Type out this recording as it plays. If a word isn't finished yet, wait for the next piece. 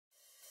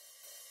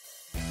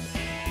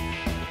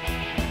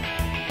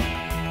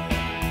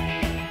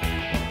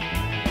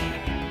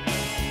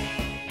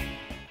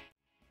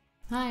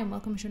Hi and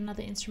welcome to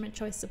another instrument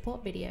choice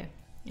support video.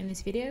 In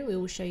this video we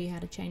will show you how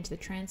to change the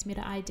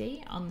transmitter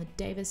ID on the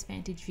Davis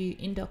Vantage Vue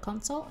indoor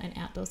console and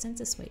outdoor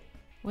sensor suite.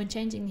 When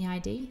changing the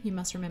ID, you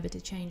must remember to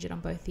change it on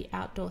both the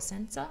outdoor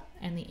sensor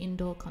and the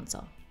indoor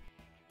console.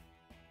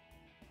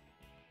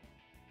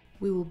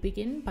 We will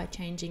begin by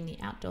changing the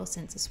outdoor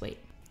sensor suite.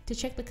 To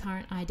check the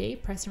current ID,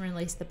 press and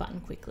release the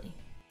button quickly.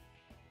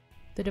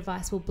 The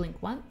device will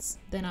blink once,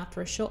 then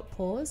after a short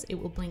pause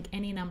it will blink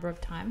any number of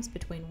times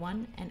between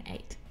 1 and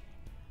 8.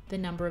 The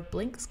number of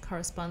blinks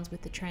corresponds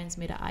with the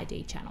transmitter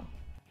ID channel.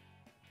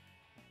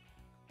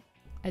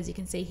 As you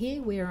can see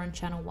here, we are on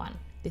channel 1.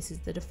 This is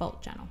the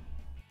default channel.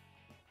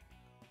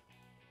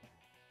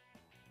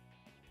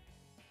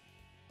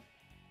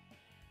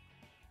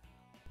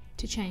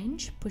 To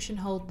change, push and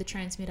hold the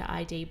transmitter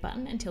ID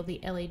button until the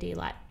LED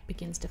light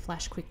begins to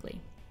flash quickly.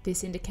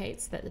 This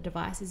indicates that the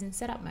device is in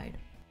setup mode.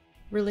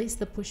 Release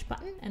the push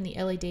button and the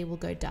LED will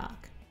go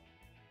dark.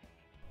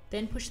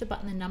 Then push the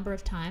button a number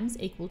of times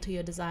equal to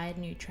your desired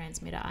new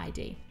transmitter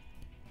ID.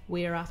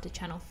 We are after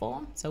channel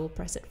 4, so we'll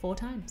press it 4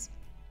 times.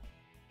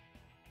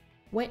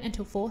 Wait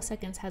until 4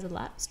 seconds has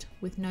elapsed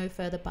with no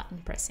further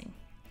button pressing.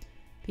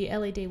 The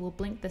LED will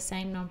blink the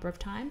same number of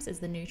times as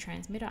the new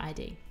transmitter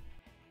ID.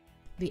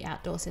 The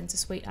outdoor sensor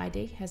suite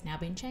ID has now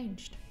been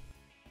changed.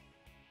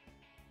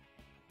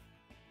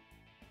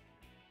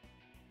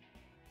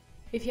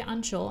 If you're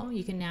unsure,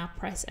 you can now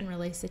press and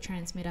release the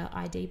transmitter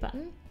ID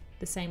button.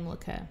 The same will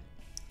occur.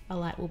 A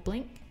light will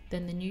blink,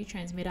 then the new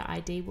transmitter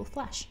ID will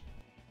flash.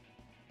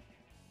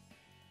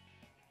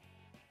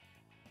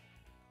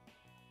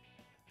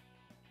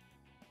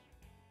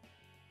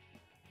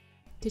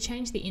 To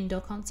change the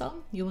indoor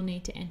console, you will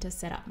need to enter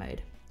setup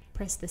mode.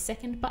 Press the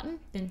second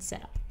button, then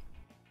setup.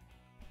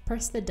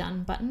 Press the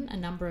done button a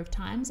number of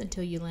times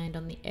until you land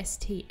on the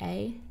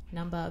STA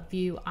number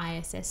Vue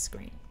ISS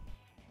screen.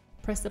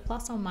 Press the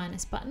plus or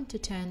minus button to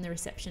turn the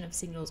reception of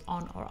signals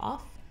on or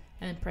off,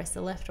 and then press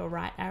the left or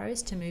right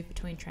arrows to move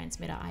between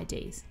transmitter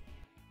IDs.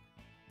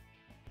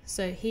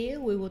 So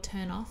here we will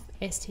turn off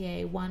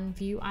STA1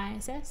 Vue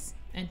ISS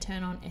and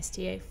turn on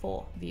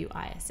STA4 Vue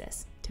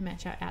ISS to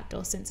match our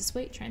outdoor sensor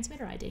suite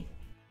transmitter ID.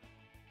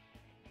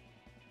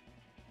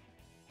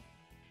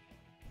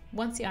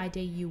 Once the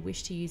ID you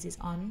wish to use is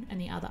on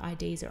and the other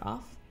IDs are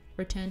off,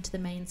 return to the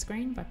main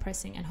screen by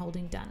pressing and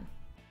holding done.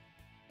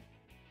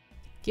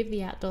 Give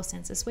the outdoor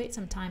sensor suite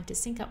some time to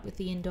sync up with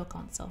the indoor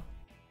console.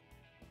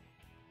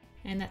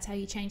 And that's how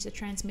you change the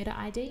transmitter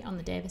ID on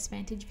the Davis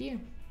Vantage Vue.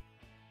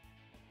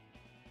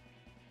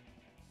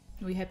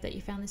 We hope that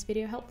you found this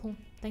video helpful.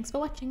 Thanks for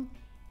watching.